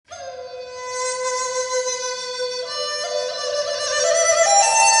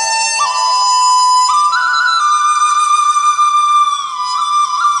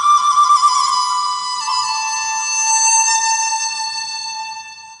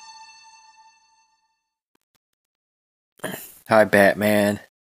Hi, Batman.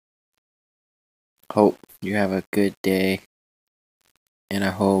 Hope you have a good day, and I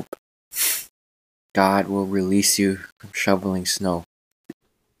hope God will release you from shoveling snow.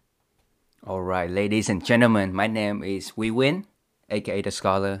 Alright, ladies and gentlemen, my name is Win, aka The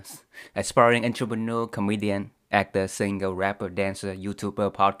Scholar, aspiring entrepreneur, comedian, actor, singer, rapper, dancer,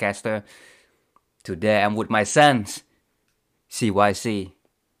 YouTuber, podcaster. Today I'm with my sons, CYC,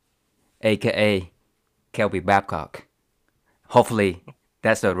 aka Kelby Babcock. Hopefully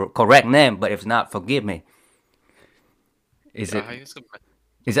that's the correct name, but if not, forgive me. Is it? How you some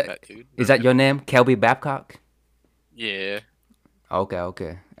Is that? that dude? Is that your name, Kelby Babcock? Yeah.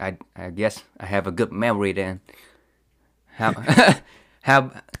 Okay. I guess I have a good memory then. How,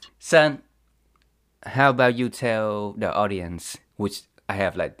 how, son? How about you tell the audience, which I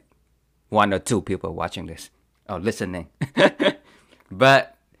have like one or two people watching this or listening,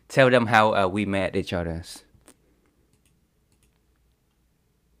 but tell them how we met each other.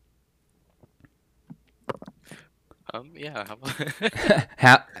 Yeah. How about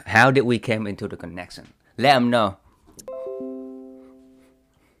How did we came into the connection? Let them know.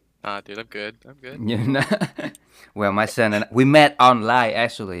 dude, I'm good. I'm good. You know, well, my son and we met online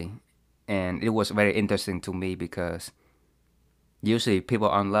actually, and it was very interesting to me because usually people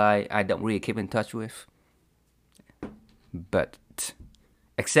online I don't really keep in touch with, but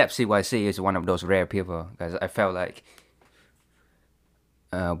except CYC is one of those rare people because I felt like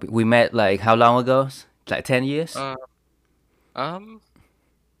we met like how long ago? Like 10 years? Uh, um,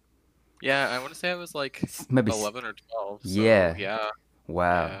 yeah, I want to say I was like Maybe. 11 or 12. So Yeah. yeah,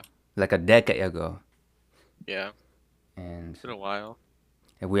 Wow. yeah, Like a decade ago, yeah. and It's been a while.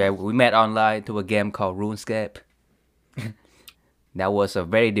 we met online through a game called Runescape. That was a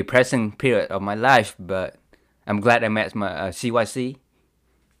very depressing period of my life, but I'm glad I met my CYC,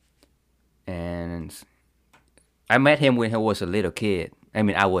 and I met him when he was a little kid. I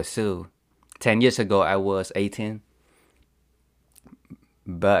mean, I was too. 10 years ago, I was 18,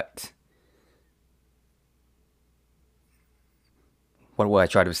 but what I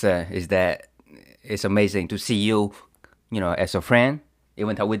try to say is that it's amazing to see you, as a friend,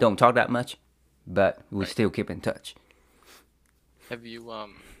 even though we don't talk that much, but we Right. still keep in touch. Have you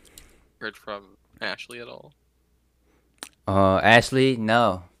heard from Ashley at all? Ashley,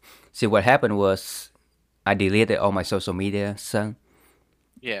 no. See, what happened was I deleted all my social media, son,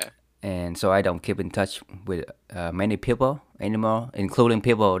 Yeah. and so I don't keep in touch with many people anymore, including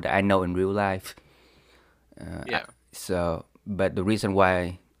people that I know in real life. Yeah. But the reason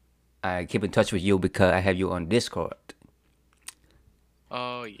why I keep in touch with you because I have you on Discord.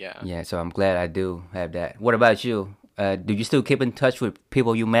 Oh yeah. Yeah, so I'm glad I do have that. What about you? Do you still keep in touch with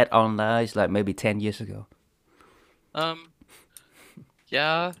people you met online, like maybe 10 years ago? Um.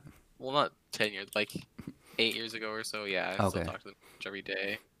 Yeah. Well, not 10 years. Like 8 years ago or so. Yeah, I still Okay. talk to them every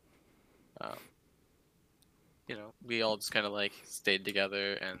day. Um. We all just kind of like stayed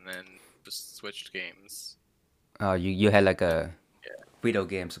together and then just switched games. Oh, you had like Uh, a yeah. video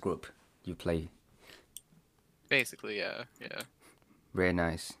games group you play. Basically, yeah, yeah. Very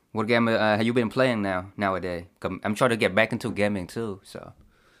nice. What game have you been playing nowadays? I'm trying to get back into gaming too. So.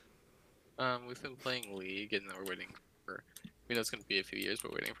 We've been playing League, and then we're waiting for. We know it's gonna be a few years.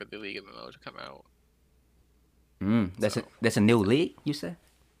 We're waiting for the League MMO to come out. So, That's a new league, you said?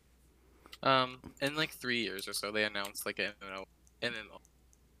 in like 3 years or so, they announced like an MMO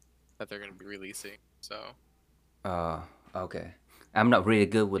that they're gonna be releasing. So, Uh, okay. I'm not really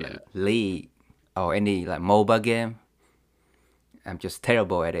good with yeah, like league or any like mobile game. I'm just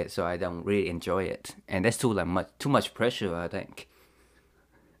terrible at it, so I don't really enjoy it. And that's too much pressure, I think.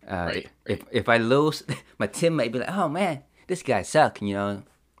 right, If I lose, my teammate be like, "Oh man, this guy suck," and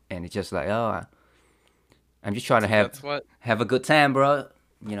it's just like, "Oh, I'm just trying to See, that's what. have a good time, bro."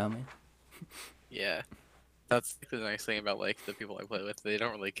 You know what I mean? Yeah, that's like, the nice thing about like the people I play with. They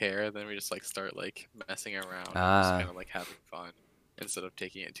don't really care. Then we just like start like messing around and just kind Ah, of like having fun instead of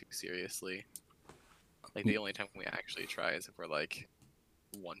taking it too seriously. Like the only time we actually try is if we're like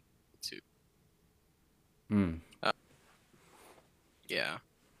 1, 2. mm, Uh, yeah.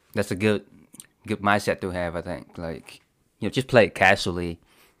 that's a good mindset to have. I think like just play it casually.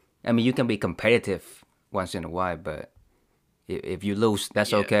 I mean, you can be competitive once in a while, but if you lose,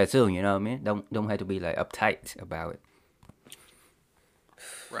 that's Yeah. okay too. You know what I mean? Don't have to be like uptight about it.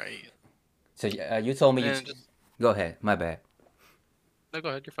 Right. So you told me And just go ahead. My bad. no, go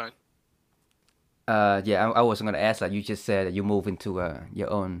ahead. You're fine. Yeah, I was gonna ask like you just said that you move into your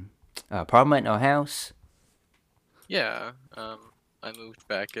own apartment or house. Yeah. I moved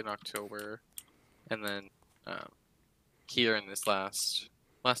back in October, and then um, here in this last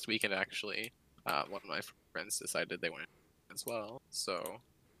weekend actually, one of my friends decided they wanted to as well. So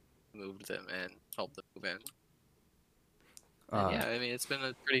moved them and helped them move in. And yeah, I mean, it's been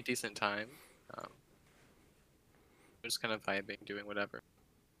a pretty decent time. We're just kind of vibing, doing whatever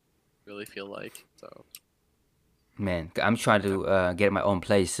really feel like. So Man, I'm trying to get my own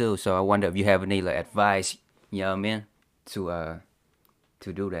place too. So I wonder if you have any like advice, you know what I mean, to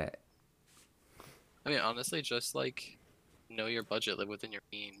do that. I mean, honestly, just like know your budget, live within your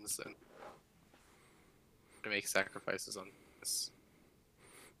means, and to make sacrifices on this.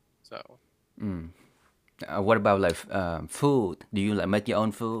 So What about like food? Do you like make your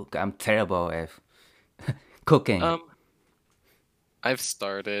own food? 'Cause I'm terrible at cooking. I've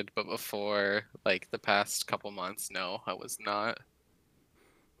started, but before like the past couple months, no, I was not.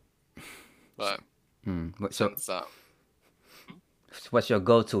 But So since what's your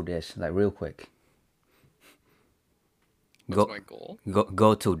go-to dish? Like real quick. what's my goal?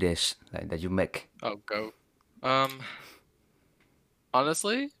 Go-to dish like that you make. Oh, go.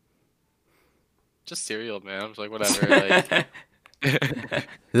 Honestly, just cereal, man. I'm just like whatever. Like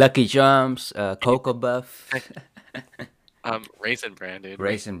Lucky Charms, Cocoa Buff, Raisin Bran, dude.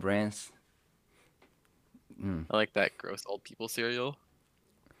 Raisin Brands. I like that gross old people cereal.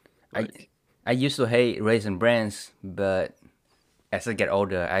 I used to hate Raisin Brands, but as I get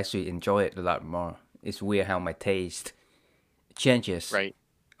older, I actually enjoy it a lot more. It's weird how my taste changes Right.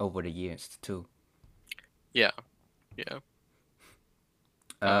 over the years too. Yeah. Yeah.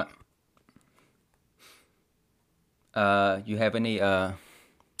 You have any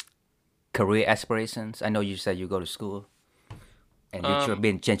career aspirations? I know you said you go to school, and you've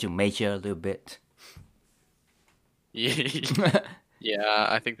been changing major a little bit. Yeah,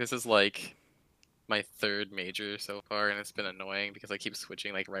 I think this is like my third major so far, and it's been annoying because I keep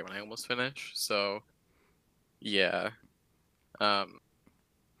switching like right when I almost finish. So yeah. No,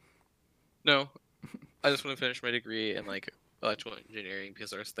 I just want to finish my degree in like electrical engineering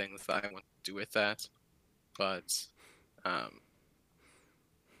because there's things that I want to do with that. But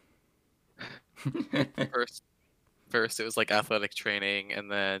first it was like athletic training,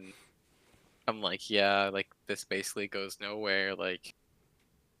 and then I'm like, yeah, like this basically goes nowhere. Like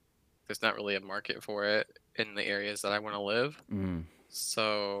there's not really a market for it in the areas that I want to live.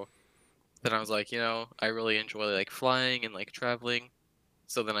 So then I was like, I really enjoy like flying and like traveling.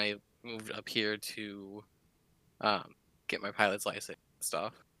 So then I moved up here to get my pilot's license and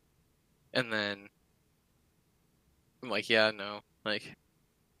stuff. And then I'm like, yeah, no, like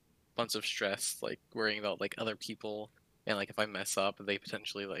bunch of stress, like worrying about like other people, and like if I mess up, they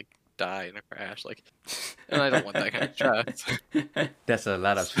potentially like die in a crash, like, and I don't want that kind of stress. That's a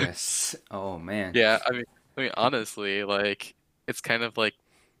lot of stress. Oh man. Yeah, I mean, honestly, like it's kind of like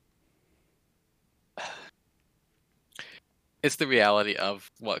it's the reality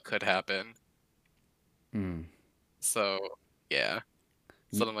of what could happen. So yeah.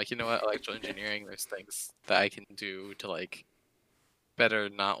 So I'm like, you know what, electrical engineering, there's things that I can do to like better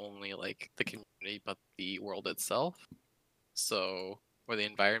not only like the community but the world itself. So or the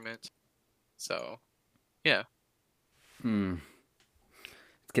environment. So yeah. Now,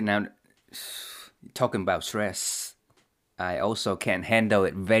 talking about stress, I also can handle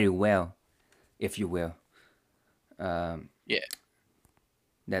it very well, if you will. Yeah.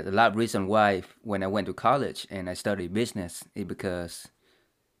 There's a lot of reason why when I went to college and I studied business, it because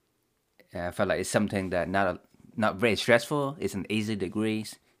I felt like it's something that not very stressful. It's an easy degree.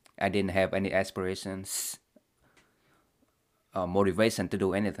 I didn't have any aspirations or motivation to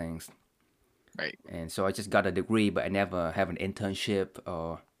do anything. Right. And so I just got a degree, but I never have an internship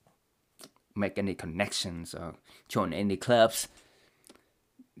or make any connections or join any clubs.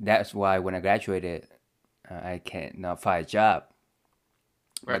 That's why when I graduated, I cannot find a job.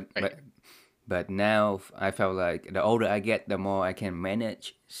 Right. But now I felt like the older I get, the more I can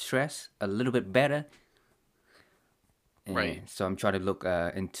manage stress a little bit better. And Right. so I'm trying to look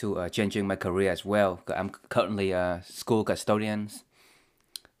into changing my career as well. I'm currently a school custodian.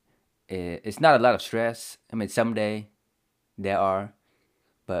 It's not a lot of stress. I mean, someday there are,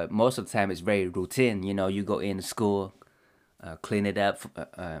 but most of the time it's very routine. You go in school, clean it up,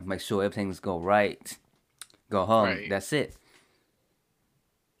 make sure everything's go right, go home. Right. That's it.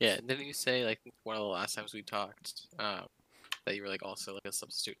 Yeah, didn't you say like one of the last times we talked that you were like also like a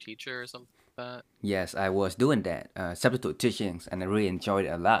substitute teacher or something like that? Yes, I was doing that, substitute teachings, and I really enjoyed it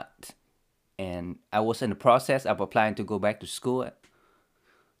a lot. And I was in the process of applying to go back to school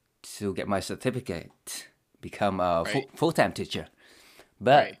to get my certificate, become a full-time teacher.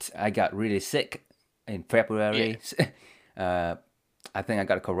 But I got really sick in February. Yeah. I think I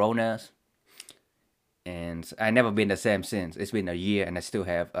got corona, and I never been the same since. It's been a year, and I still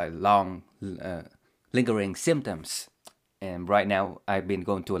have long, lingering symptoms. And right now, I've been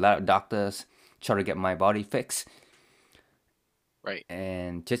going to a lot of doctors, try to get my body fixed, Right.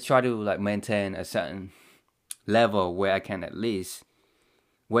 and just try to like maintain a certain level where I can at least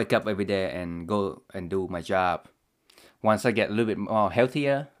wake up every day and go and do my job. Once I get a little bit more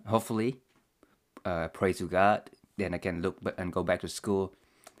healthier, hopefully, pray to God, then I can look and go back to school.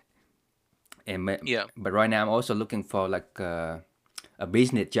 Yeah. But right now, I'm also looking for like a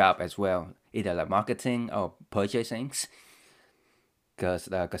business job as well, either like marketing or purchasing, because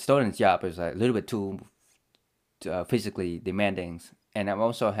the custodian job is like a little bit too physically demanding, and I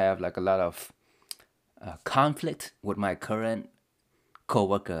also have like a lot of conflict with my current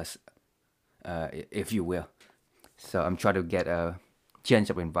co-workers, if you will. So I'm trying to get a change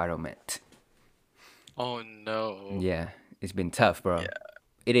of environment. Oh no. Yeah, it's been tough, bro. Yeah.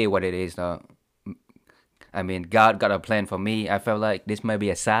 It is what it is, though. I mean, God got a plan for me. I felt like this may be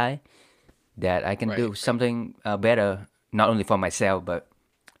a sign that I can do something better, not only for myself, but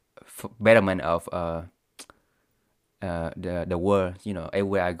for betterment of the world. You know,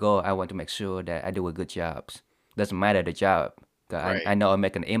 everywhere I go, I want to make sure that I do a good job. Doesn't matter the job. I know I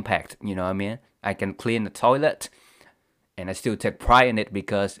make an impact. You know what I mean? I can clean the toilet, and I still take pride in it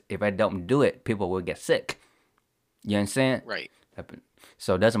because if I don't do it, people will get sick. You understand? Right.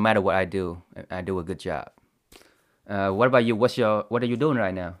 So it doesn't matter what I do a good job. What about you? What are you doing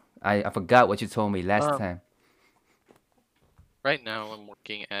right now? I forgot what you told me last time. Right now, I'm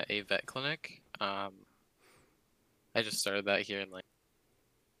working at a vet clinic. I just started that here in like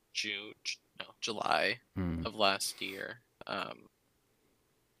July of last year.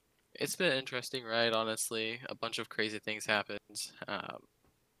 It's been an interesting ride, honestly. A bunch of crazy things happened.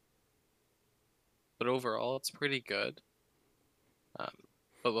 But overall, it's pretty good.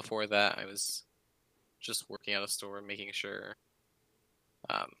 But before that, I was just working at a store, making sure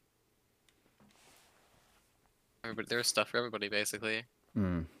there's stuff for everybody, basically.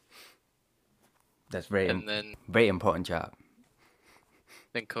 That's very important job.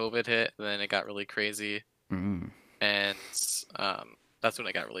 Then COVID hit, and then it got really crazy, and that's when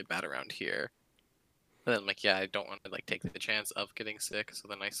it got really bad around here. And then I'm like, yeah, I don't want to like take the chance of getting sick, so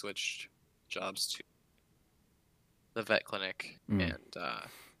then I switched jobs to the vet clinic, and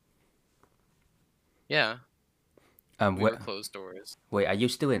yeah, we were closed doors. Wait, are you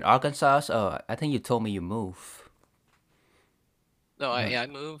still in Arkansas? Oh, I think you told me you moved. No, I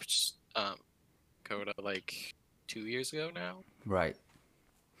moved Dakota like 2 years ago now. Right.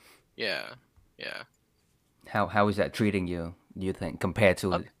 Yeah. How is that treating you? Do you think compared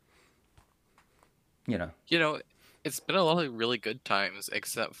to you know? It's been a lot of really good times,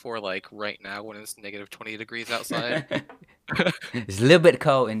 except for like right now when it's negative 20 degrees outside. It's a little bit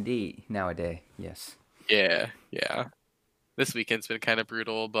cold indeed nowadays. Yes. Yeah. This weekend's been kind of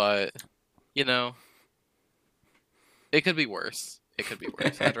brutal, but it could be worse.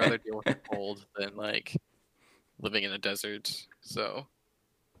 I'd rather deal with the cold than like living in a desert. So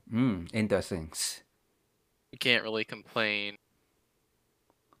interesting. you can't really complain.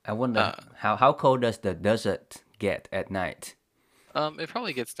 I wonder how cold does the desert get at night? It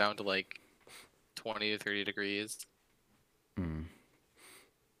probably gets down to like 20 to 30 degrees.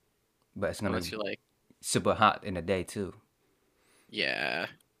 But it's gonna be like super hot in the day too. Yeah.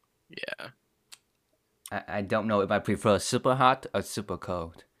 I don't know if I prefer super hot or super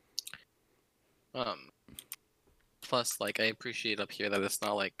cold. Plus, like, I appreciate up here that it's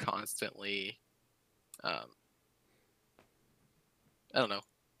not like constantly, I don't know,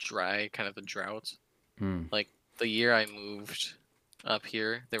 dry, kind of a drought. Like the year I moved up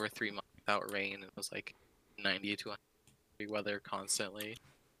here, there were 3 months without rain, and it was like 90 to 100 degree weather constantly.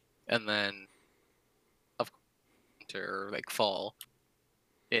 And then, of course, winter or like fall,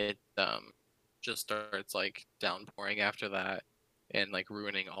 it just starts like downpouring after that, and like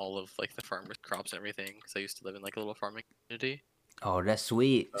ruining all of like the farmers' crops and everything. Because I used to live in like a little farming community. Oh, that's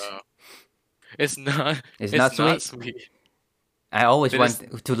sweet. It's not. It's not sweet. I always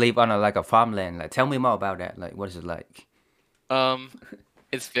want to live on a farmland. Like, tell me more about that. Like, what is it like?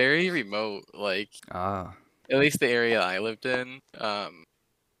 It's very remote. Like, at least the area I lived in,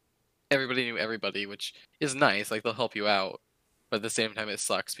 everybody knew everybody, which is nice. Like, they'll help you out, but at the same time, it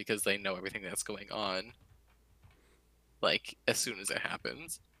sucks because they know everything that's going on. Like, as soon as it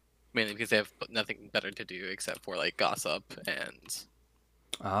happens, mainly because they have nothing better to do except for like gossip, and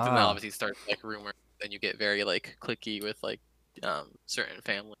then that obviously starts like rumor. Then you get very like cliquey with like certain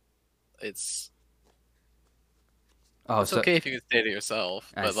family. It's okay if you can stay to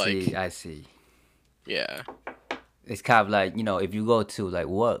yourself, but I see. Yeah. It's kind of like, if you go to like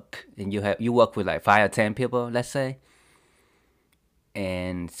work and you work with like 5 or 10 people, let's say,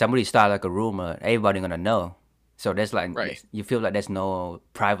 and somebody start like a rumor, everybody gonna know. So there's like Right. you feel like there's no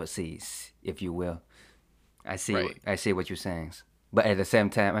privacies, if you will. I see. Right. I see what you're saying. But at the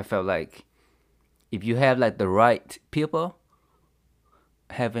same time, I felt like if you have like the right people,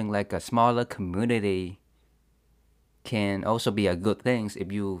 having like a smaller community can also be a good thing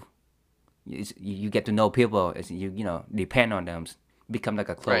if you get to know people, as you know, depend on them, become like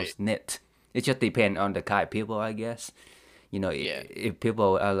a Right. close knit. It just depends on the kind of people, I guess. You know, Yeah. if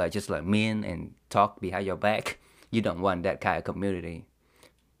people are like just like mean and talk behind your back, you don't want that kind of community.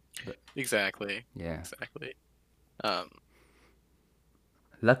 Exactly. Yeah. Exactly. Um.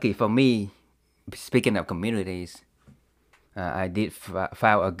 Lucky for me, speaking of communities, I did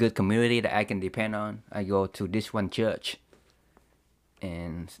found a good community that I can depend on. I go to this one church,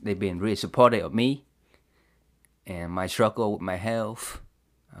 and they've been really supportive of me and my struggle with my health,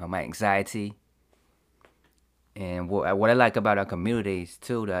 my anxiety. And what I like about our community is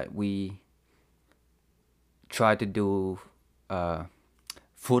too that we try to do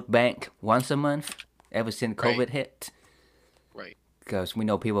food bank once a month ever since Right. COVID hit. Right. Because we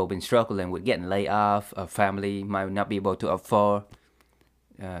know people have been struggling with getting laid off, a family might not be able to afford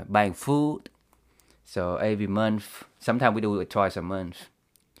buying food. So every month, sometimes we do it twice a month,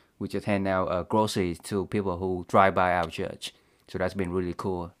 we just hand out groceries to people who drive by our church. So that's been really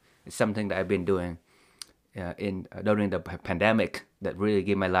cool. It's something that I've been doing during the pandemic that really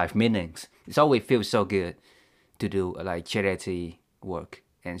gave my life meanings. It's always feels so good to do like charity work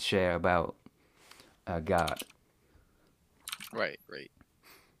and share about God. Right. Right.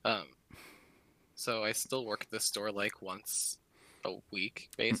 Um. So I still work at the store like once a week,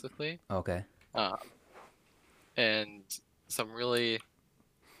 basically. Okay. Um. And so I'm really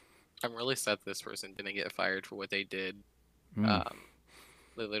sad this person didn't get fired for what they did. Mm.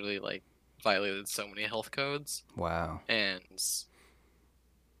 They literally like violated so many health codes Wow. and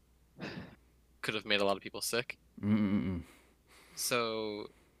could have made a lot of people sick. Mm-mm-mm. So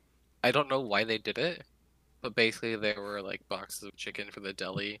I don't know why they did it, but basically there were like boxes of chicken for the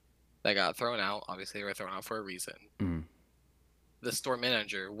deli that got thrown out. Obviously they were thrown out for a reason. Mm. The store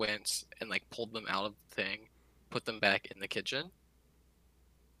manager went and like pulled them out of the thing, put them back in the kitchen,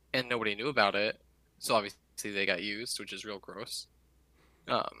 and nobody knew about it. So obviously they got used, which is real gross.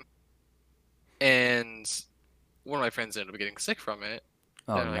 And one of my friends ended up getting sick from it.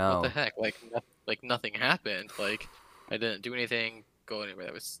 Oh And I'm like, what the no. heck? Like nothing happened. Like I didn't do anything. Go anywhere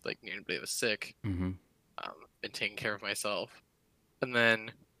that was like near anybody that was sick. Mm-hmm. Been taking care of myself. And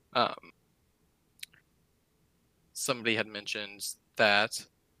then somebody had mentioned that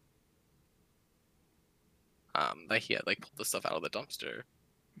that he had like pulled the stuff out of the dumpster,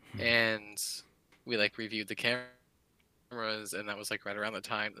 and we like reviewed the cameras, and that was like right around the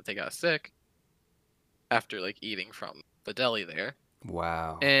time that they got sick after like eating from the deli there.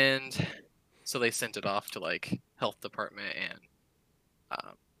 Wow. And so they sent it off to like health department and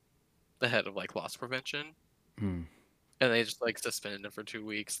the head of like loss prevention, Mm. and they just like suspended him for 2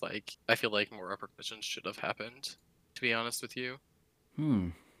 weeks. Like I feel like more repercussions should have happened, to be honest with you. Hmm.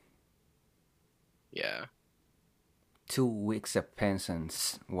 Yeah. 2 weeks of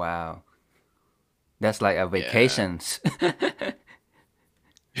pensions. Wow. That's like a Yeah. vacations.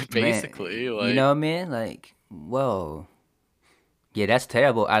 Basically, Man, like you know what I mean? Like, whoa. Yeah, that's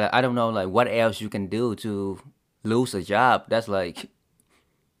terrible. I don't know like what else you can do to lose a job. That's like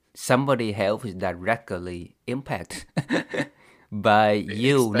somebody health is directly impacted by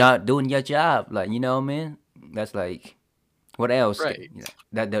you not doing your job. Like, you know what I mean? That's like what else? right. You know,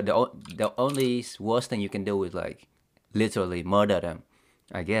 that the only worst thing you can do is like literally murder them,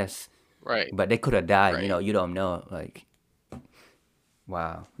 I guess. Right. But they could have died. You Right. know, you don't know. Like,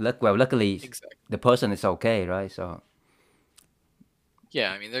 wow. Luckily, Exactly. the person is okay, right? So,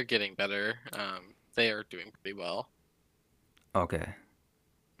 Yeah, I mean they're getting better. They are doing pretty well. okay.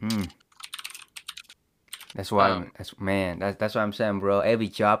 Mm. That's why that's what I'm saying, bro. Every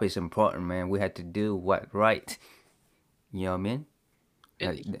job is important, man. We had to do what right. You know what I mean?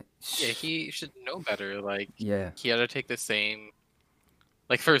 And Like, yeah, he should know better. Like yeah. he had to take the same.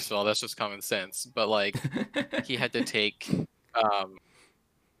 Like first of all, that's just common sense. But like he had to take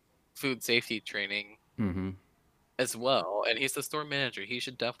food safety training Mm-hmm. as well, and he's the store manager. He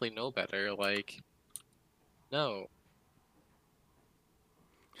should definitely know better. Like no.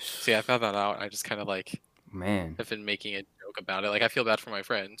 See, I found that out. I just kind of like Man. have been making a joke about it. Like I feel bad for my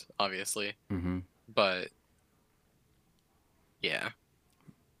friend, obviously, Mm-hmm. but yeah,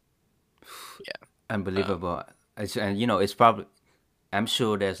 yeah. Unbelievable. And you know, it's probably. I'm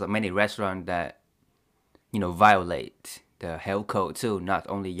sure there's like many restaurants that violate the health code too. Not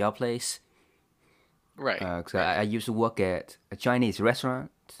only your place. Right. Cause Right. I used to work at a Chinese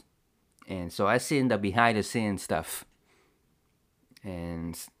restaurant, And so I seen the behind the scenes stuff,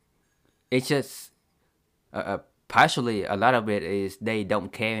 and it's just partially a lot of it is they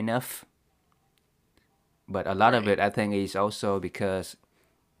don't care enough, but a lot of Right. it I think is also because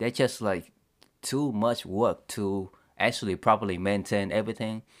they're just like too much work to actually properly maintain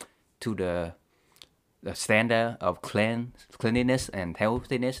everything to the standard of cleanliness and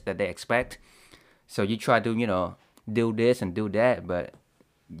healthiness that they expect. So you try to do this and do that, but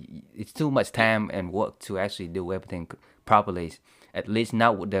it's too much Yeah. time and work to actually do everything properly. At least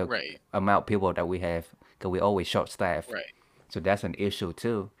not with the Right. amount of people that we have, because we're always short staffed. Right. So that's an issue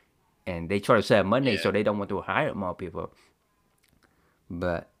too. And they try to save money, Yeah. so they don't want to hire more people.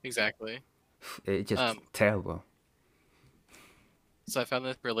 But Exactly. it's just Um. terrible. So I found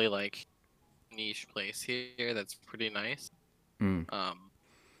this really like niche place here that's pretty nice. Mm.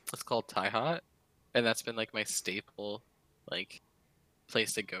 It's called Thai Hot, and that's been like my staple, like,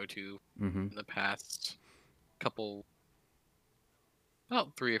 place to go to Mm-hmm. in the past couple,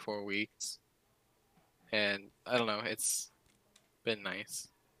 about 3 or 4 weeks. And I don't know, it's been nice.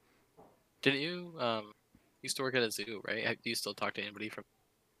 Didn't you used to work at a zoo, right? Do you still talk to anybody from?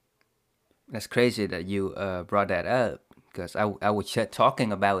 That's crazy that you brought that up, because I was just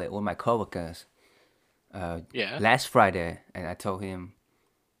talking about it with my coworkers Yeah. last Friday, and I told him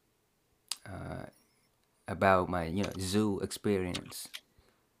about my zoo experience.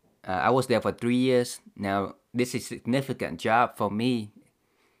 I was there for 3 years. Now this is a significant job for me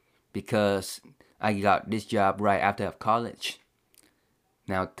because I got this job right after college.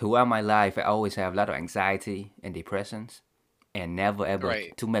 Now throughout my life, I always have a lot of anxiety and depressions, and never able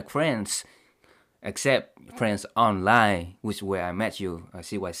Right. to make friends, except friends online, which is where I met you,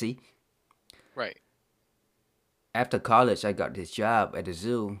 CYC. Right. After college, I got this job at the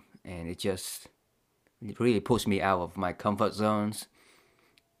zoo, and it really pushed me out of my comfort zones.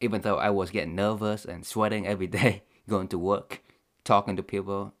 Even though I was getting nervous and sweating every day going to work, talking to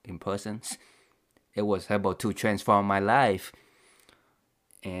people in person, it was able to transform my life.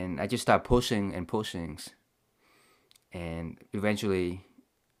 And I just started pushing and pushing. And eventually,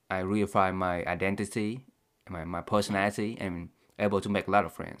 I redefined my identity, my personality, and able to make a lot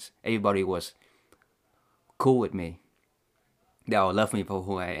of friends. Everybody was cool with me. They all love me for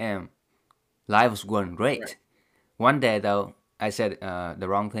who I am. Life was going great. Right. One day, though, I said the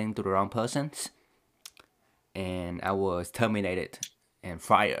wrong thing to the wrong persons, and I was terminated and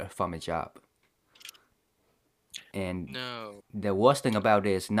fired from a job. And No. the worst thing about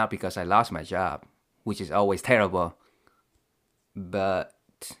this, not because I lost my job, which is always terrible, but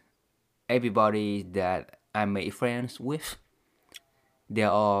everybody that I made friends with, they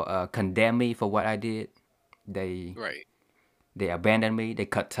all condemn me for what I did. They Right. they abandoned me. They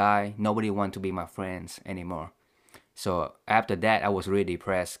cut tie. Nobody want to be my friends anymore. So after that, I was really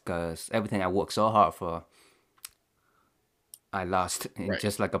depressed because everything I worked so hard for, I lost in Right.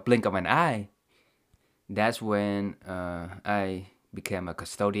 just like a blink of an eye. That's when I became a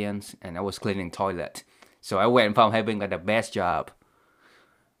custodian and I was cleaning toilet. So I went from having like the best job,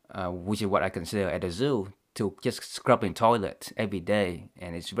 which is what I consider at the zoo, to just scrubbing toilet every day,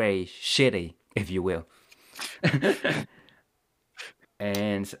 and it's very shitty, if you will.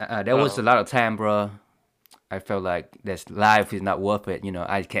 And there was a Well. lot of time, bro. I felt like this life is not worth it.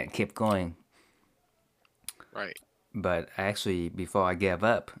 I can't keep going. Right. But actually, before I gave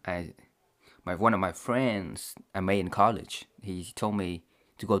up, one of my friends I made in college, he told me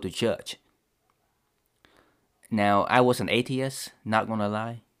to go to church. Now I was an atheist, not gonna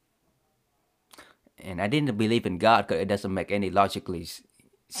lie, and I didn't believe in God because it doesn't make any logically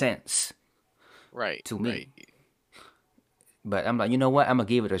sense Right. to me. Right. But I'm like, you know what? I'm gonna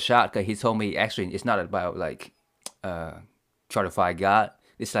give it a shot because he told me actually it's not about like try to find God.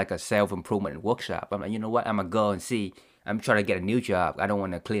 It's like a self-improvement workshop. I'm like, you know what? I'm gonna go and see. I'm trying to get a new job. I don't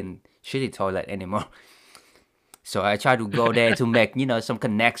want to clean shitty toilet anymore. So I try to go there to make some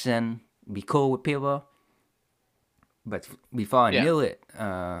connection, be cool with people. But before I Yeah. knew it,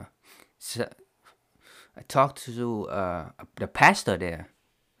 so I talked to the pastor there,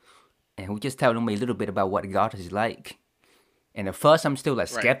 and he just telling me a little bit about what God is like. And at first, I'm still like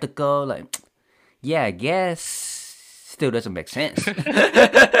Right. skeptical, like, yeah, I guess. Still doesn't make sense.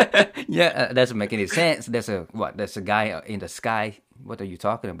 Yeah, doesn't make any sense. There's a guy in the sky. What are you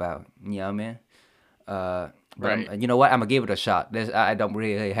talking about? You know what I mean? But Right. you know what? I'm gonna give it a shot. I don't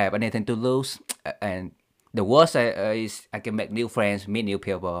really have anything to lose, and the worst is I can make new friends, meet new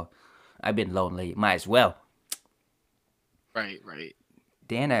people. I've been lonely. Might as well. Right. Right.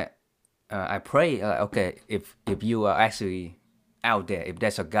 Then I pray. Okay, if you are actually out there, if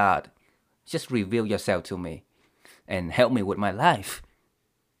there's a God, just reveal yourself to me and help me with my life.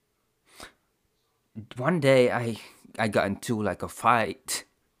 one day I got into like a fight,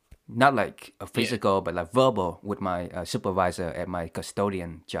 not like a physical, but like verbal with my supervisor at my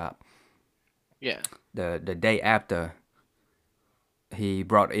custodian job. Yeah. The day after, he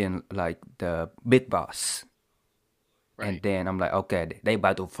brought in like the big boss, and Right. then I'm like, okay, they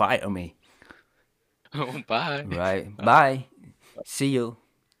about to fire me, Oh, bye. right? Bye, see you.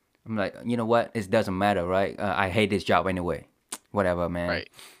 I'm like, you know what? It doesn't matter, right? I hate this job anyway. Whatever, man. Right.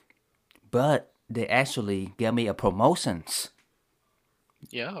 But they actually gave me a promotions.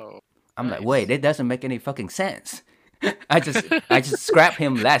 Yo. I'm like, wait, Nice. that doesn't make any fucking sense. I just scrapped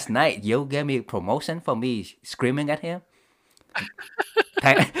him last night. You gave me a promotion for me screaming at him.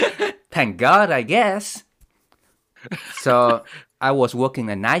 Thank, thank God, I guess. So I was working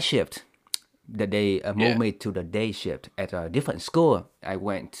a night shift. They moved Yeah. me to the day shift at a different school. I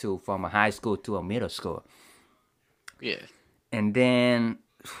went to from a high school to a middle school, Yeah. and then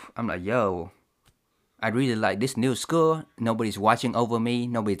I'm like, yo, I really like this new school. Nobody's watching over me.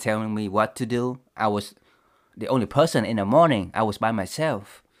 Nobody telling me what to do. I was the only person in the morning. I was by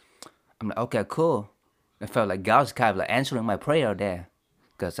myself. I'm like, okay, cool. I felt like God's kind of like answering my prayer there,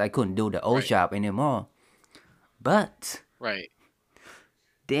 because I couldn't do the old Right. job anymore. But Right.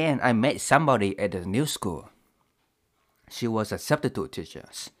 then I met somebody at the new school. She was a substitute teacher,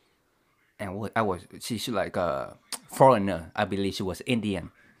 and she's like a foreigner. I believe she was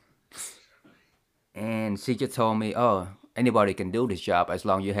Indian, and she just told me, oh, anybody can do this job as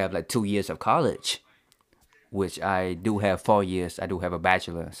long as you have like 2 years of college, which I do have 4 years. I do have a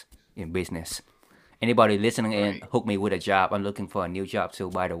bachelor's in business. Anybody listening in, Right. hook me with a job. I'm looking for a new job too,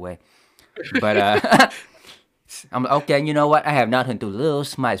 by the way. But I'm like, okay, you know what? I have nothing to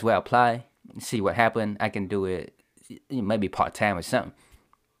lose. Might as well apply. See what happens. I can do it maybe part time or something.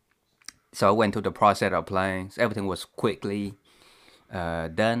 So I went through the process of applying. So everything was quickly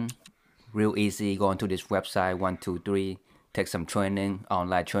done, real easy. Going to this website, 1, 2, 3, take some training,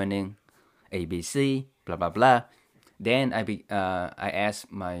 online training, ABC, blah blah blah. Then I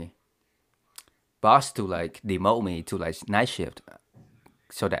asked my boss to like demote me to like night shift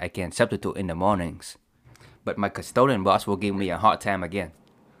so that I can substitute in the mornings. But my custodian boss will give me a hard time again.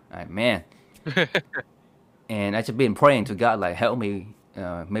 Like, man. And I just been praying to God, like, help me.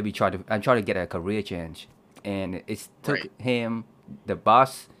 Maybe I try to get a career change, and it took Right. him. The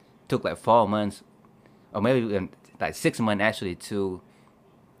boss took like 4 months, or maybe even like 6 months actually, to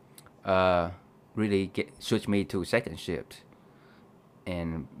really switch me to second shift.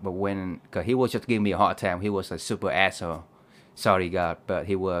 But cause he was just giving me a hard time. He was a super asshole. Sorry, God, but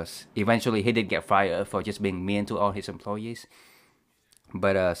eventually he did get fired for just being mean to all his employees.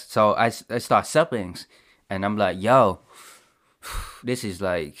 But so I start subbing, and I'm like, yo, this is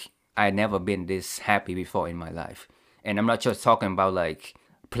like I never been this happy before in my life. And I'm not just talking about like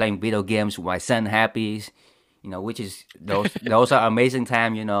playing video games with my son happy, which is those are amazing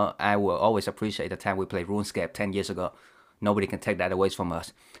time. I will always appreciate the time we played Runescape 10 years ago. Nobody can take that away from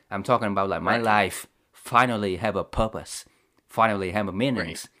us. I'm talking about like my Right. life finally have a purpose, finally have a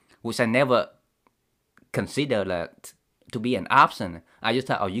meanings, which I never considered that to be an option. I just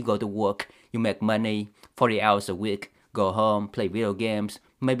thought, oh, you go to work, you make money, 40 hours a week, go home, play video games,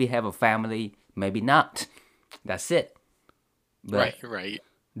 maybe have a family, maybe not. That's it. But Right.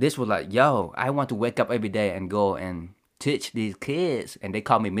 this was like, yo, I want to wake up every day and go and teach these kids, and they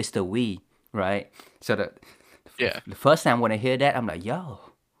call me Mr. Wee, right? So Yeah. the first time when I hear that, I'm like, yo,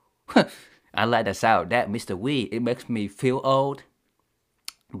 I like the sound that Mr. Wee. It makes me feel old,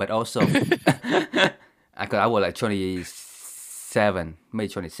 but also I was like 27, maybe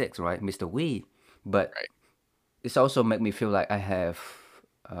 26, right, Mr. Wee. But Right. it's also make me feel like I have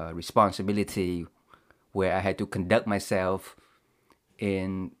a responsibility where I had to conduct myself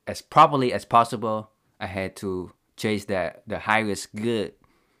in as properly as possible. I had to chase the highest good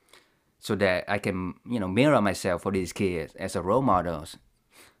so that I can mirror myself for these kids as a role models.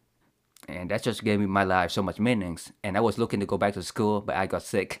 And that just gave me my life so much meanings. And I was looking to go back to school, but I got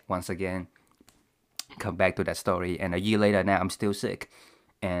sick once again. Come back to that story, and a year later now I'm still sick,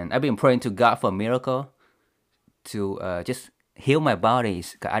 and I've been praying to God for a miracle to just heal my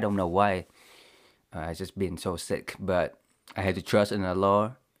bodies. Cause I don't know why I just been so sick, but I had to trust in the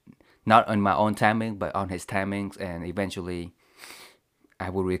Lord, not on my own timing, but on His timings, and eventually I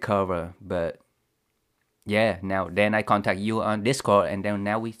will recover. But yeah, now then I contact you on Discord, and then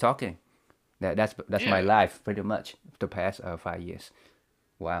now we talking. That's my Yeah. life pretty much the past 5 years.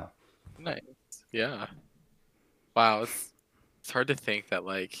 Wow. Nice. Yeah. Wow. It's hard to think that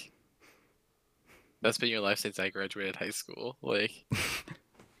like that's been your life since I graduated high school. Like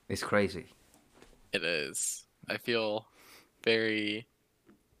It's crazy. it is. I feel very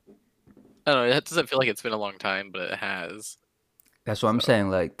I don't know. It doesn't feel like it's been a long time, but it has. That's what I'm So saying.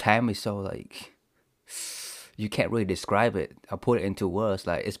 Like time is so like you can't really describe it or put it into words.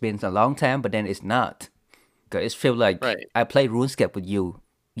 Like it's been a long time, but then it's not. Cause it feels like right, I played RuneScape with you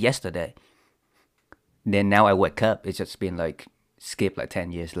yesterday. Then now I wake up. It's just been like skip like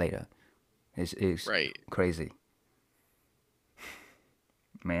 10 years later. It's right. crazy,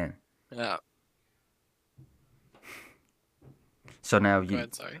 man. Yeah. So now Go you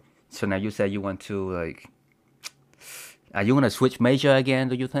ahead. Sorry. so now you said you want to like. Are you gonna switch major again?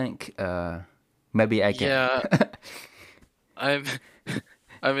 Do you think? Maybe I can. Yeah, I'm.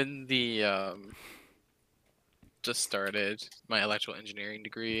 I'm in the just started my electrical engineering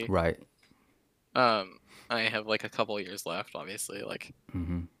degree. Right. Um, I have like a couple years left, obviously. Like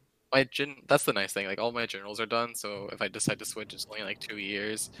Mm-hmm. that's the nice thing. Like all my journals are done, so if I decide to switch, it's only like 2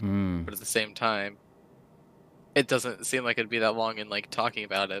 years. Mm. But at the same time, it doesn't seem like it'd be that long in like talking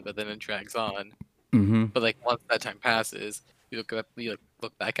about it, but then it drags on. Mm-hmm. But like once that time passes, you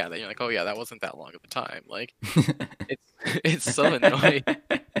look back at it, and you're like, oh yeah, that wasn't that long of a time. Like it's it's so annoying.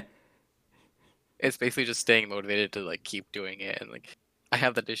 It's basically just staying motivated to like keep doing it, and like I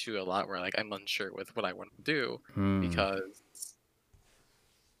have that issue a lot where like I'm unsure with what I want to do Mm. because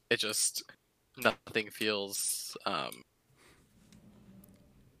it just nothing feels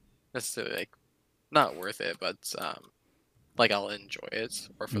necessarily like not worth it, but like I'll enjoy it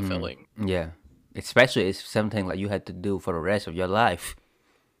or Mm. fulfilling. Yeah. Especially it's something like you had to do for the rest of your life.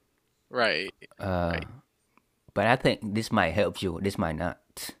 Right, Uh, right, but I think this might help you. This might not.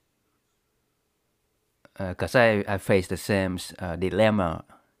 Cause I face the same dilemma,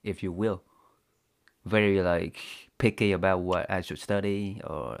 if you will. Very like picky about what I should study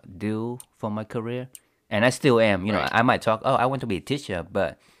or do for my career, and I still am. You know, right, I might talk. Oh, I want to be a teacher,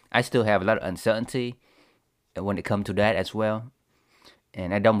 but I still have a lot of uncertainty when it comes to that as well.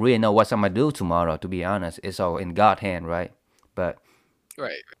 And I don't really know what I'm gonna do tomorrow. To be honest, it's all in God's hand, right? But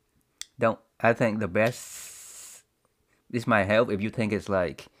right, don't I think the best this might help if you think it's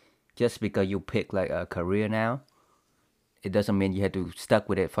like just because you pick like a career now, it doesn't mean you have to stuck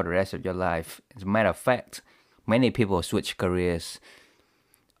with it for the rest of your life. As a matter of fact, many people switch careers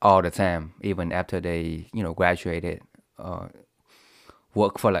all the time, even after they graduated or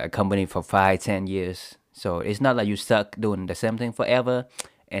work for like a company for 5, 10 years. So it's not like you stuck doing the same thing forever.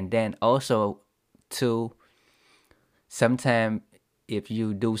 And then also, too, sometimes if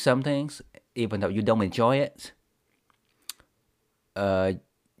you do some things, even though you don't enjoy it, uh,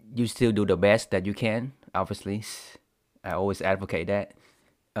 you still do the best that you can. Obviously, I always advocate that.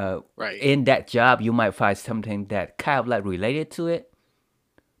 right, In that job, you might find something that kind of like related to it,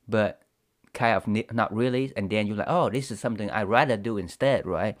 but kind of not really. And then you're like, oh, this is something I'd rather do instead,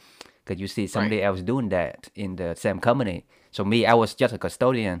 right? Because you see right, somebody else doing that in the same company. So me, I was just a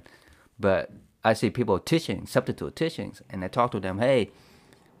custodian, but I see people teaching, substitute teachings, and I talk to them, hey,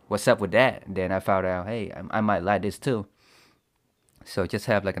 what's up with that? And then I found out, hey, I might like this too. So just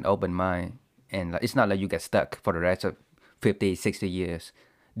have like an open mind, and like, it's not like you get stuck for the rest of 50, 60 years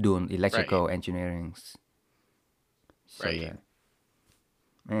doing right, electrical engineering. So right. yeah,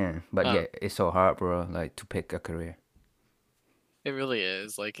 man. But Uh, yeah, it's so hard, bro. Like to pick a career. it really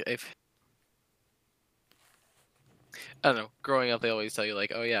is. Like if I don't know, growing up they always tell you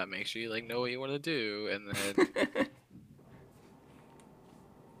like, oh yeah, make sure you like know what you want to do, and then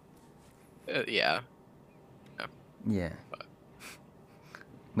yeah, yeah, Yeah. but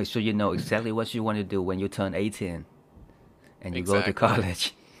Make sure you know exactly what you want to do when you turn 18 and you go to exactly.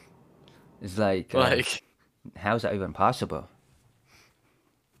 college. It's like, Like how's that even possible?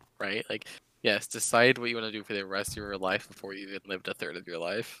 right, like yes, decide what you want to do for the rest of your life before you even lived a third of your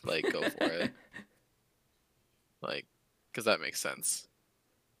life. Like go for it. Like, because that makes sense.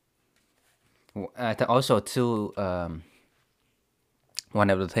 I think also too, one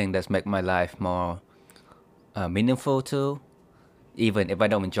of the things that's make my life more meaningful too, even if I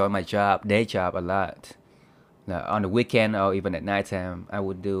don't enjoy my day job a lot. Like on the weekend or even at nighttime, I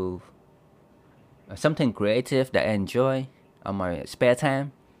would do something creative that I enjoy on my spare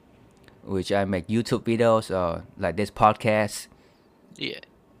time, which I make YouTube videos or like this podcast. Yeah,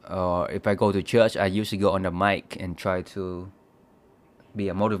 Or if I go to church, I usually go on the mic and try to be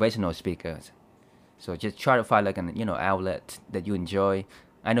a motivational speaker. So just try to find like an outlet that you enjoy.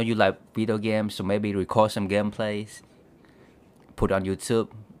 I know you like video games, so maybe record some gameplays, put on YouTube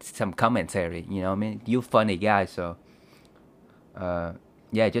some commentary. You know what I mean? You funny guy, so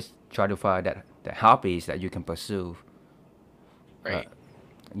yeah, just try to find that hobbies that you can pursue uh, right.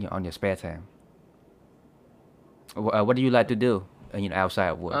 on your spare time. What do you like to do? Outside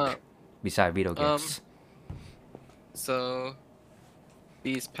of Uh, work, besides video um, games. so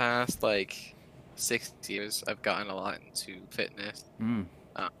these past like 6 years, I've gotten a lot into fitness. Mm.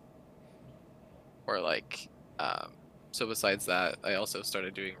 Or like, so besides that, I also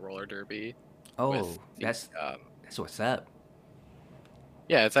started doing roller derby with Oh, the that's what's up.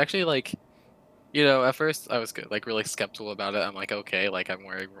 yeah, it's actually like, at first I was like really skeptical about it. I'm like, okay, like I'm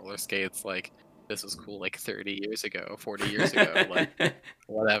wearing roller skates, like this was cool like 30 years ago, 40 years ago, like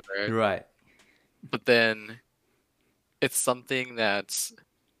whatever. Right. But then it's something that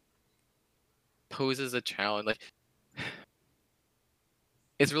poses a challenge. Like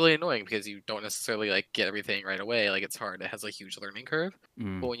it's really annoying because you don't necessarily like get everything right away. Like it's hard. It has a huge learning curve. But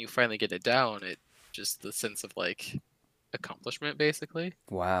Mm. when you finally get it down, it just the sense of like accomplishment basically.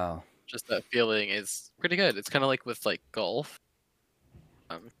 Wow. Just that feeling is pretty good. It's kind of like with like golf.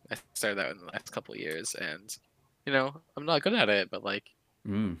 I started that in the last couple of years, and I'm not good at it, but like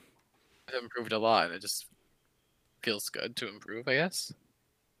Mm. I've improved a lot, and it just feels good to improve, I guess.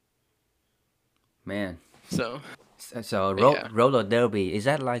 Man. So, So but yeah, roller derby, is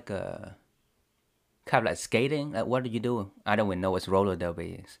that like a kind of like skating? Like, what do you do? I don't even know what roller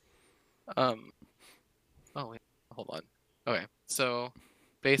derby is. um, oh wait, hold on. Okay, so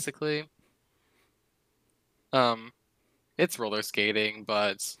basically, um, it's roller skating,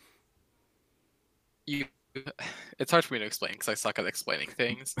 but you, it's hard for me to explain because I suck at explaining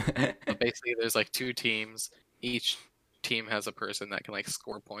things. But basically, there's like two teams. Each team has a person that can like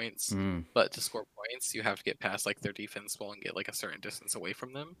score points. Mm. But to score points, you have to get past like their defense wall and get like a certain distance away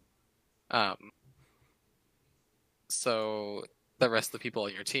from them. Um, so the rest of the people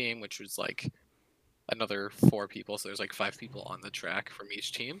on your team, which was like another 4 people, so there's like 5 people on the track from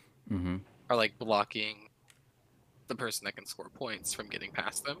each team, Mm-hmm. are like blocking the person that can score points from getting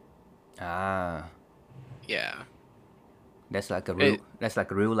past them. Ah, Yeah, that's like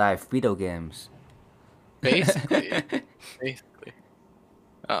real life video games. basically, basically.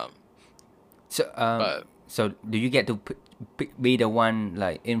 Um, So but so do you get to be the one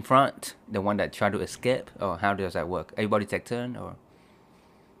like in front, the one that try to escape, or how does that work? Everybody take turn, or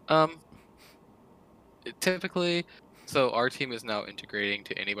um, typically, so our team is now integrating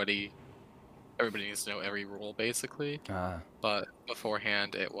to anybody. Everybody needs to know every rule basically. ah, But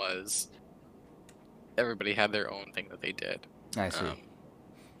beforehand, it was everybody had their own thing that they did. I see.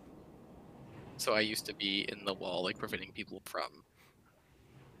 So I used to be in the wall, like preventing people from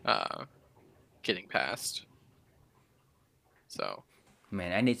uh, getting past. So,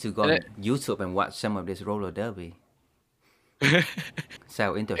 Man, I need to go and on YouTube and watch some of this roller derby. it,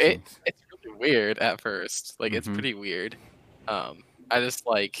 So interesting. it's really weird at first. Like it's Mm-hmm. pretty weird. I just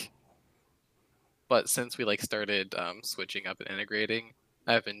like, but since we like started switching up and integrating,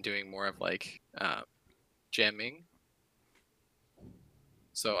 I've been doing more of like jamming.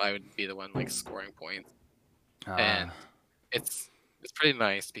 So I would be the one like scoring points, and Ah, it's pretty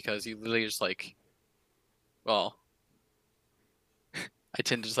nice because you literally just like, well, I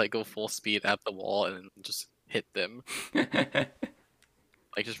tend to just like go full speed at the wall and just hit them,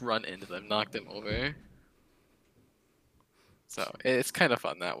 like just run into them, knock them over. So it's kind of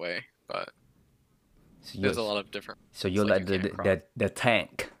fun that way, but so there's a lot of different you're like you like can't cross. the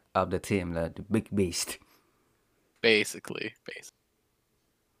tank of the team, the big beast. Basically.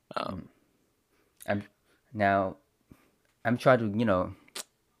 I'm now I'm trying to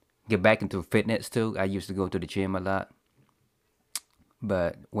get back into fitness too. I used to go to the gym a lot,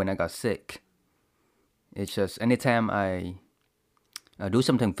 but when I got sick, it's just anytime I do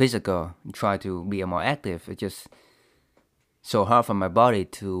something physical, try to be more active, it's just so hard for my body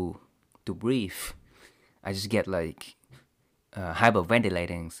to breathe. I just get like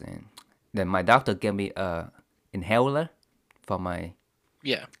hyperventilating, and then my doctor gave me a inhaler for my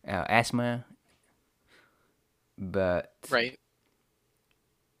Yeah, asthma, but right.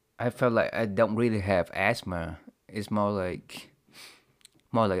 I felt like I don't really have asthma. It's more like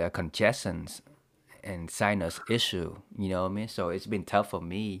a congestion and sinus issue. You know what I mean? So it's been tough for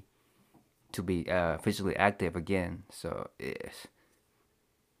me to be physically active again. So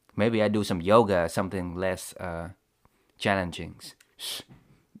maybe I do some yoga, something less challenging.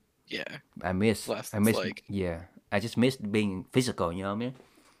 Yeah. I Less miss, like yeah. I just miss being physical. You know what I mean?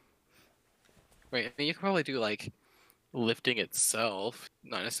 right. I mean, you can probably do like lifting itself,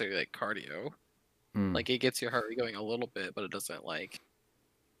 not necessarily like cardio. Mm. Like it gets your heart rate going a little bit, but it doesn't like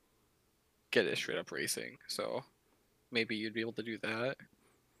get it straight up racing. So maybe you'd be able to do that.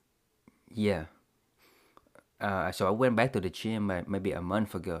 Yeah. So I went back to the gym maybe a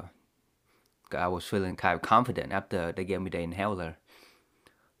month ago. 'Cause I was feeling kind of confident after they gave me the inhaler.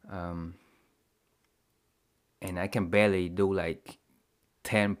 And I can barely do like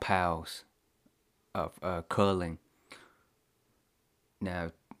 10 pounds of curling.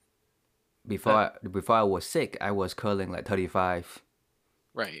 Now, before I was sick, I was curling like 35,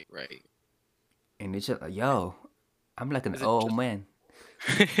 Right. and it's just like, yo, I'm like an Is it old just? man.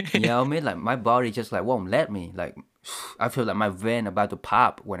 You know what I mean? Like my body just like won't let me. Like I feel like my vein about to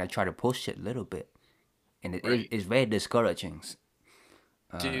pop when I try to push it a little bit, and Right. it's very discouraging.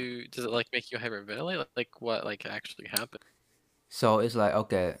 Does it like make you hyperventilate? Like what like actually happened? So it's like,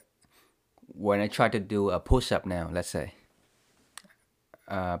 okay, when I try to do a push up now, let's say,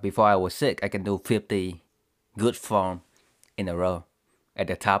 before I was sick, I can do 50 good form in a row at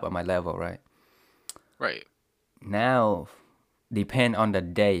the top of my level, right? Right. Now, depend on the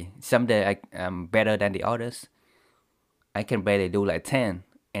day. Some day I'm better than the others. I can barely do like 10,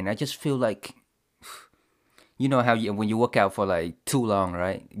 and I just feel like, you know how when you work out for like too long,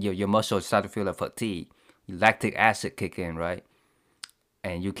 right? Your muscles start to feel like fatigue. Lactic acid kick in, right?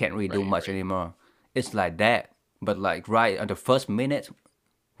 And you can't really do much Right. anymore. It's like that, but like right on the first minute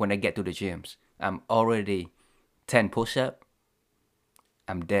when I get to the gyms, I'm already 10 push up.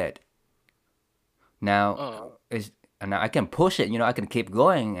 I'm dead. Now Oh. now I can push it. You know, I can keep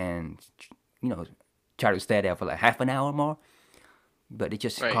going and you know try to stay there for like half an hour more. But it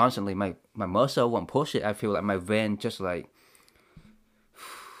just Right. constantly my muscle won't push it. I feel like my vein just like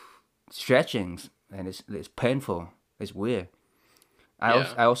stretching, and it's painful. It's weird.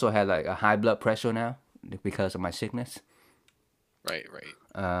 Yeah. I also had like a high blood pressure now because of my sickness. Right.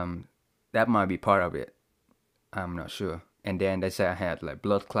 That might be part of it. I'm not sure. And then they say I had like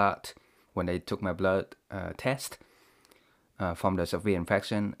blood clot when they took my blood test from the severe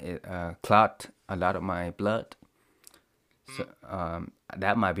infection. It clot a lot of my blood. So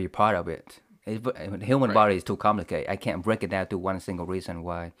that might be part of it. The human Right. body is too complicated. I can't break it down to one single reason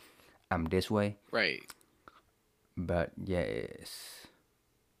why I'm this way. Right. But yeah,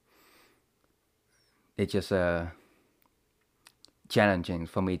 it's just challenging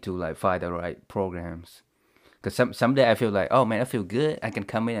for me to like find the right programs. Cause someday I feel like, oh man, I feel good. I can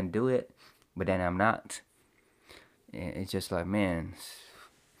come in and do it, but then I'm not. And it's just like, man,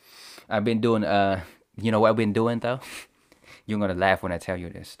 I've been doing. You know what I've been doing though? You're gonna laugh when I tell you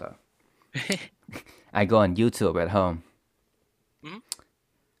this stuff. I go on YouTube at home. Hmm?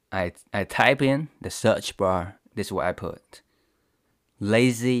 I type in the search bar. This is what I put: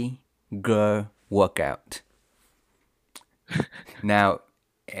 lazy girl workout. Now,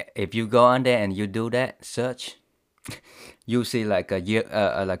 if you go on there and you do that search, you see like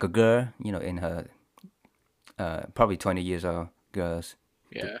like a girl, you know, in her probably 20 years old girls,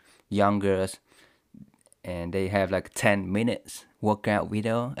 Yeah. young girls, and they have like 10 minutes workout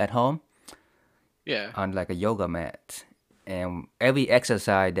video at home Yeah. on like a yoga mat, and every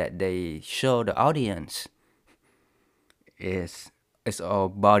exercise that they show the audience is it's all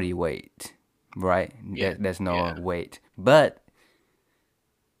body weight, right? Yeah. There's no Yeah. weight, but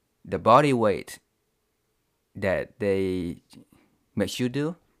the body weight that they make you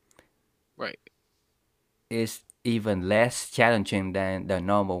do Right. is even less challenging than the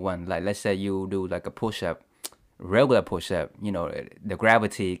normal one. Like let's say you do like a push up, regular push up. You know, the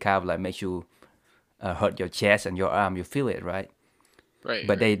gravity kind of like makes you hurt your chest and your arm. You feel it, right?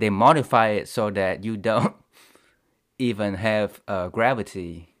 But Right. they modify it so that you don't even have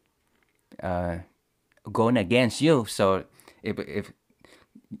gravity going against you. So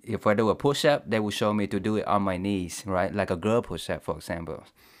if I do a push up, they will show me to do it on my knees, right? Like a girl push up, for example.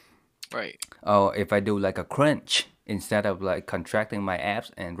 Right. Or if I do like a crunch, instead of like contracting my abs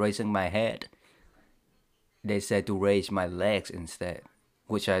and raising my head, they said to raise my legs instead,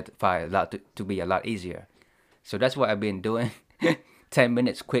 which I find to be a lot easier. So that's what I've been doing. 10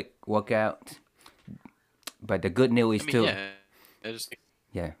 minutes quick workout. But the good news I is mean, too, yeah. I just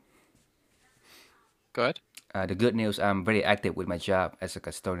yeah. go ahead. The good news, I'm very active with my job as a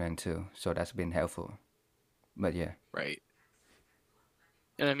custodian too, so that's been helpful. But yeah, Right.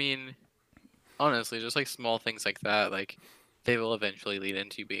 And I mean, honestly, just like small things like that, like they will eventually lead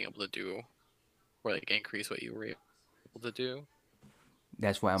into you being able to do or like increase what you were able to do.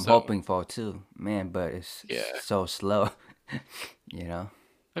 that's what I'm So hoping for too, man. But it's yeah. so slow, you know.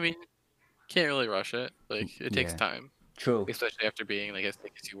 I mean, can't really rush it. Like it takes Yeah, time, true. especially after being like as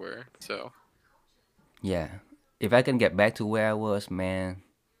sick as you were. So Yeah, if I can get back to where I was, man,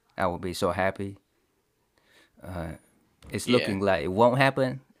 I would be so happy. It's yeah. looking like it won't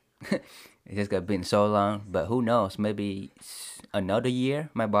happen. It's just got been so long, but who knows? Maybe another year,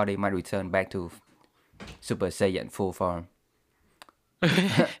 my body might return back to Super Saiyan full form.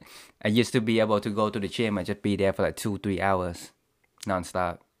 I used to be able to go to the gym and just be there for like 2-3 hours,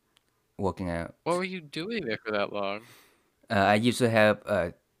 nonstop working out. What were you doing there for that long? I used to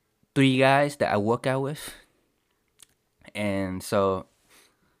have 3 guys that I work out with, and so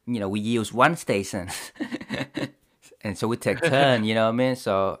we use one station. And so we take turn, you know what I mean?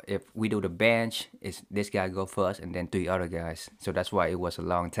 So if we do the bench, it's this guy go first and then 3 other guys. So that's why it was a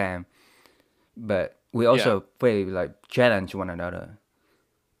long time. But we also play like challenge one another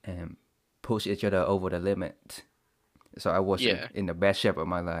and push each other over the limit. So I was in the best shape of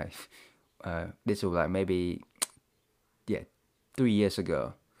my life. This was like maybe 3 years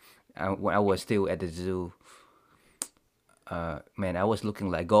ago. When I was still at the zoo. Man, I was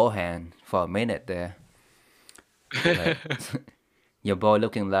looking like Gohan for a minute there. Like, your boy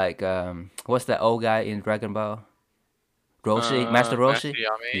looking like what's that old guy in Dragon Ball? Roshi, Master Roshi.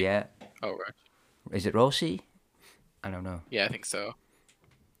 Yami. Yeah. Oh, right. Is it Roshi? I don't know. Yeah, I think so.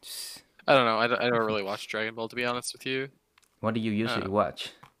 I don't know. I don't really watch Dragon Ball, to be honest with you. What do you usually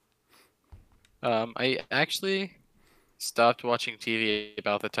watch? I actually stopped watching TV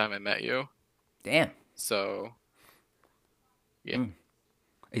about the time I met you. Damn. So, yeah.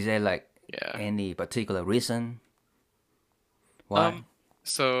 Is there like any particular reason why?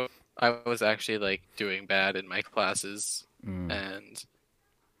 So I was actually like doing bad in my classes, and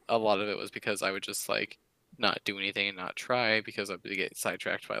a lot of it was because I would just like not do anything and not try because I would get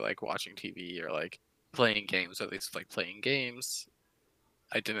sidetracked by like watching TV or like playing games. At least like playing games,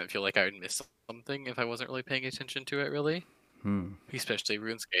 I didn't feel like I would miss something if I wasn't really paying attention to it. Really, especially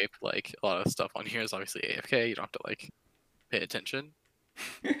RuneScape. Like a lot of stuff on here is obviously AFK. You don't have to like pay attention.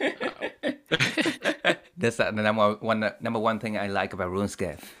 That's the number one thing I like about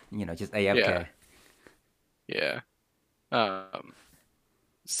RuneScape. Just AFK. Yeah.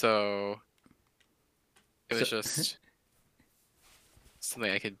 So it was just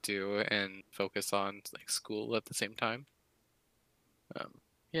something I could do and focus on like school at the same time.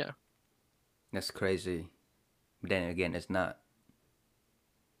 Yeah. That's crazy. But then again, it's not.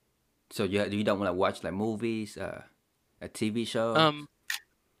 So you don't want to watch like movies, a TV show?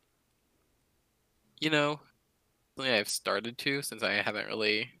 Something I've started to since I haven't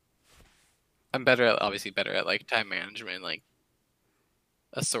really. I'm obviously better at like time management, like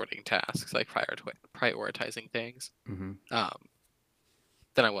assorting tasks, like prioritizing things. Mm-hmm.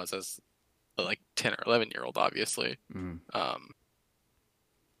 Than I was as a like 10 or 11-year-old, obviously.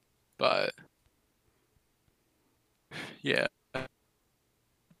 But yeah.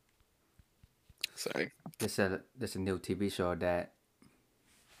 Sorry. There's a new TV show that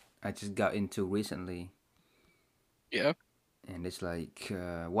I just got into recently. Yeah. And it's like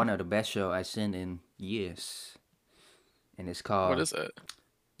one of the best show I've seen in years. And it's called. What is it?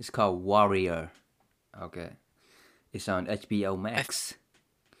 It's called Warrior. Okay. It's on HBO Max.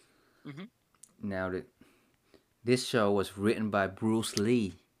 Now this show was written by Bruce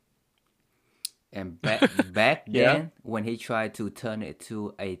Lee. And back then, when he tried to turn it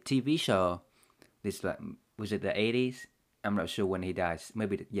to a TV show, this like was it the 80s? I'm not sure when he dies.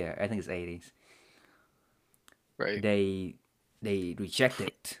 Maybe I think it's 80s. Right. They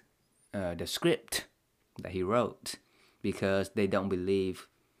rejected the script that he wrote because they don't believe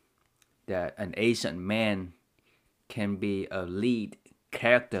that an Asian man can be a lead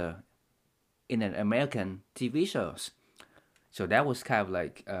character in an American TV shows. So that was kind of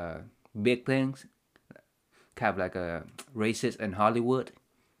like big things, kind of like a racist in Hollywood.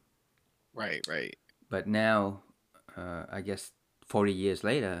 Right. But now, I guess 40 years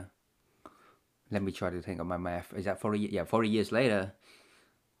later, let me try to think of my math. Is that 40? Yeah, 40 years later,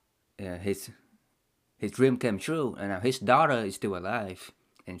 his dream came true, and now his daughter is still alive,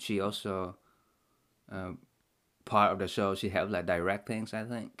 and she also part of the show. She helped like direct things, I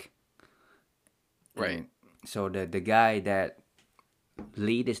think. Right. And so the guy that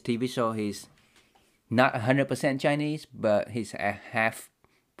lead this TV show, he's not 100% Chinese, but he's half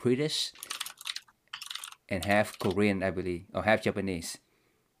British and half Korean, I believe, or half Japanese.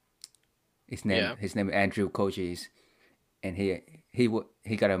 His name is Andrew Kochis, and he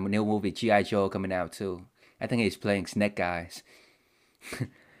got a new movie G.I. Joe coming out too. I think he's playing Snake Eyes.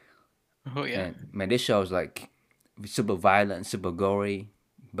 Oh yeah. And man, this show is like super violent, super gory,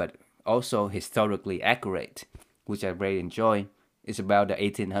 but also historically accurate, which I really enjoy. It's about the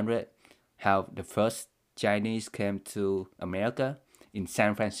 1800s, how the first Chinese came to America in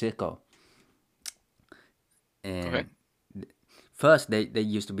San Francisco. And first they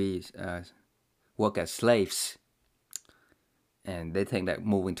used to be work as slaves, and they think that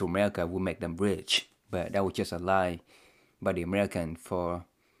moving to America will make them rich, but that was just a lie by the American so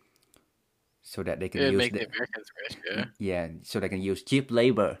that they can make the Americans rich. Yeah, so they can use cheap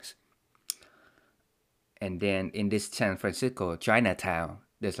labor. And then in this San Francisco Chinatown,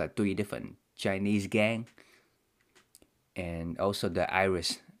 there's like 3 different Chinese gang, and also the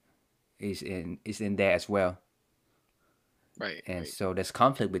Irish is in there as well. Right. and Right. so there's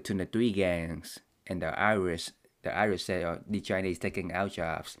conflict between the three gangs, and the Irish. The Irish say, "Oh, the Chinese taking our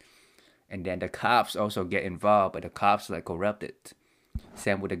jobs," and then the cops also get involved, but the cops like corrupted.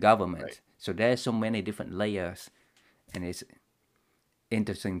 Same with the government. Right. So there's so many different layers, and it's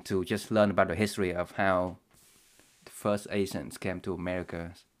interesting to just learn about the history of how the first Asians came to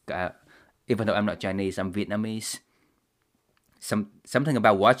America. Even though I'm not Chinese, I'm Vietnamese. Something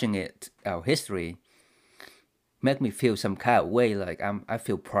about watching it, our history, make me feel some kind of way. Like I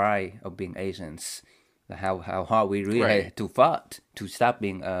feel pride of being Asians. Like how hard we really Right. had to fight to stop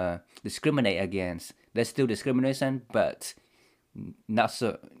being discriminated against. There's still discrimination, but not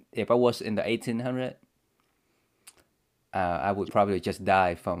so. If I was in the 1800s, I would probably just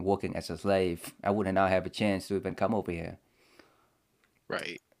die from working as a slave. I would not have a chance to even come over here.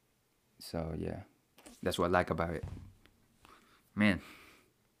 Right. So yeah, that's what I like about it. Man,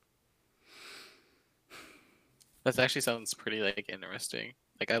 That actually sounds pretty like interesting.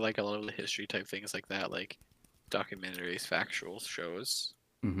 Like I like a lot of the history type things like that, like documentaries, factual shows.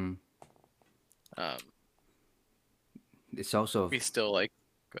 mm-hmm. Um, It's also we still like.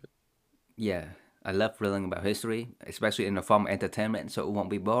 Good. yeah. I love reading about history, especially in the form of entertainment, so it won't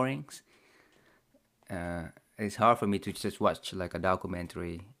be boring. It's hard for me to just watch like a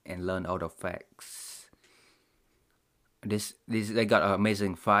documentary and learn all the facts. This they got an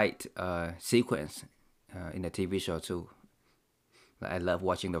amazing fight sequence in the TV show too. Like, I love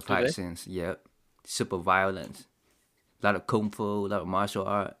watching the Do fight they? scenes. Yeah, super violent. A lot of kung fu, a lot of martial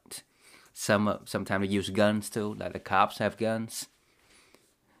art. Sometimes they use guns too. Like the cops have guns.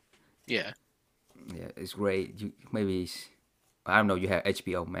 Yeah. Yeah, it's great. I don't know. You have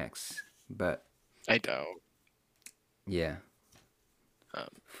HBO Max, but I don't. yeah, Um,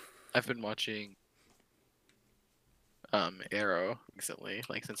 I've been watching Arrow recently,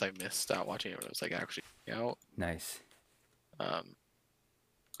 like since I missed out watching it when it was like actually out. nice. Um,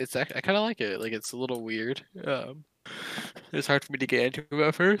 I kind of like it. Like it's a little weird. It's hard for me to get into it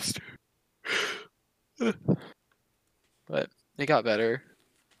at first, but it got better.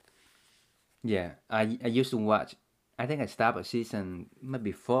 Yeah, I used to watch. I think I stopped at season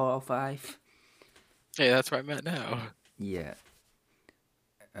maybe 4 or 5. Hey, that's where I'm at now. Yeah.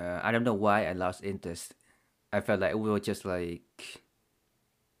 I don't know why I lost interest. I felt like we were just like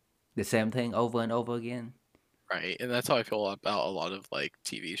the same thing over and over again. Right, and that's how I feel about a lot of like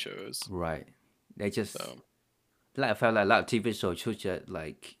TV shows. Right. They just So like I felt like a lot of TV shows should just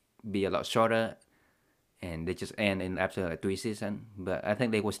like be a lot shorter, and they just end in after like 3 seasons. But I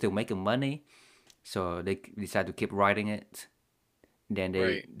think they were still making money, so they decided to keep writing it. Then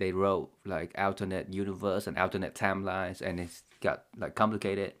right, they wrote like alternate universe and alternate timelines, and it's got like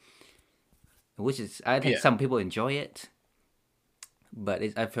complicated, which is I think yeah, some people enjoy it, but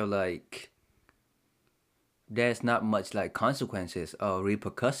I feel like there's not much like consequences or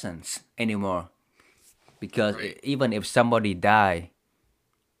repercussions anymore because right, even if somebody die,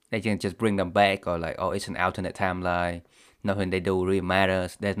 they can just bring them back or like, oh, it's an alternate timeline. Nothing they do really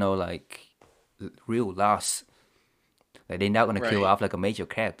matters. There's no like real loss. Like they're not gonna kill right. off like a major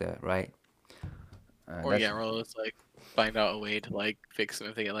character, right? Or That's yeah, or let's like find out a way to like fix them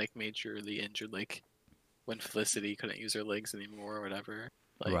if they get like majorly injured, like when Felicity couldn't use her legs anymore or whatever.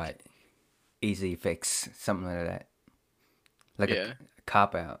 Like, right. Easy fix, something like that. Like yeah, a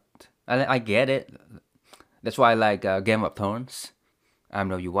cop out. I get it. That's why I like Game of Thrones. I don't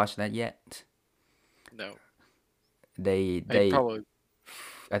know you watched that yet. no, They I they probably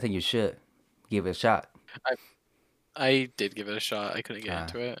I think you should give it a shot. I I did give it a shot. I couldn't get Uh,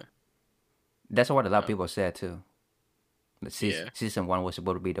 into it. that's what a lot of Um, people said too. The yeah, season 1 was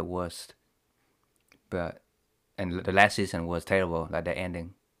supposed to be the worst, but and the last season was terrible. Like the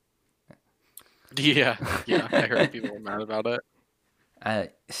ending. yeah, yeah. I heard people were mad about it. I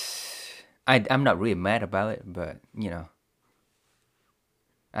I'm not really mad about it, but you know,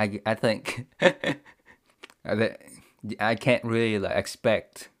 I think that I can't really like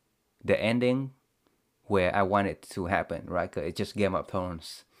expect the ending where I want it to happen, right? 'Cause it's just Game of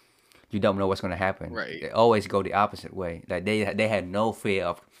Thrones. You don't know what's gonna happen. Right. They always go the opposite way. Like they had no fear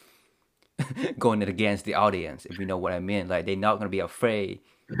of going against the audience, if you know what I mean. Like they're not gonna be afraid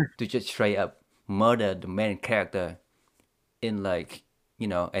to just straight up murder the main character in like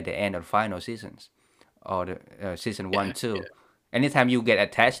at the end of the final seasons or the season one Yeah, two. yeah. Anytime you get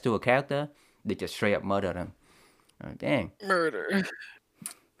attached to a character, they just straight up murder them. Dang, Murder.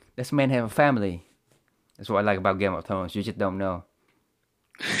 this man have a family. That's what I like about Game of Thrones. You just don't know.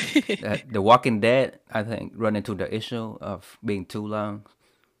 The Walking Dead, I think, run into the issue of being too long,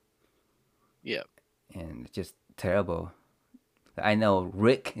 Yeah. and it's just terrible. I know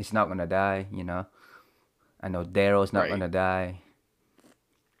Rick is not gonna die. I know Daryl's not Right. gonna die.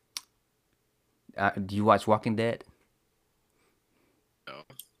 Do you watch Walking Dead? No.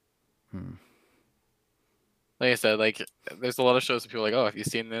 Hmm. Like I said, like there's a lot of shows that people are like, oh, have you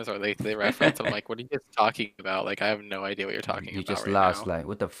seen this? Or they reference. I'm like, what are you guys talking about? Like I have no idea what you're talking You about just right lost. now. Like,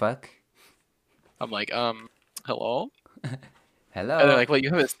 what the fuck? I'm like, hello? And they're Hello. like, well, you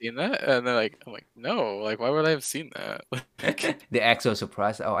haven't seen that? And they're like, I'm like, no, like why would I have seen that? Like, The actual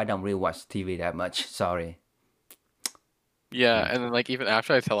surprise. Oh, I don't really watch TV that much. Sorry. yeah, Yeah. and then like even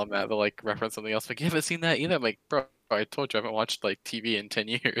after I tell them that, they'll like reference something else. Like, you haven't seen that either. I'm like, bro, I told you I haven't watched like TV in 10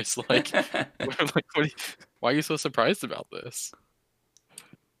 years. Like, like why are you so surprised about this?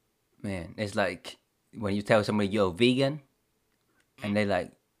 Man, it's like when you tell somebody you're a vegan, and they're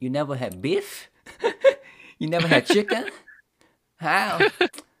like, "You never had beef? You never had chicken? How?"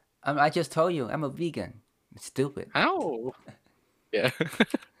 I just told you I'm a vegan. It's stupid. How? Yeah.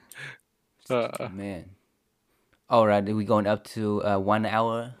 Man. All right, we're going up to 1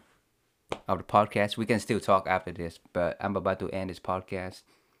 hour of the podcast. We can still talk after this, but I'm about to end this podcast.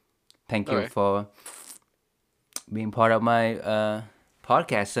 Thank you Okay. for being part of my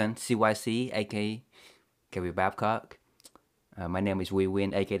podcast, son. CYC, aka Kelby Babcock. My name is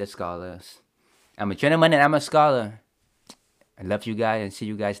Win, aka The Scholars. I'm a gentleman and I'm a scholar. I love you guys and see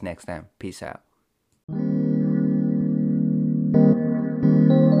you guys next time. Peace out.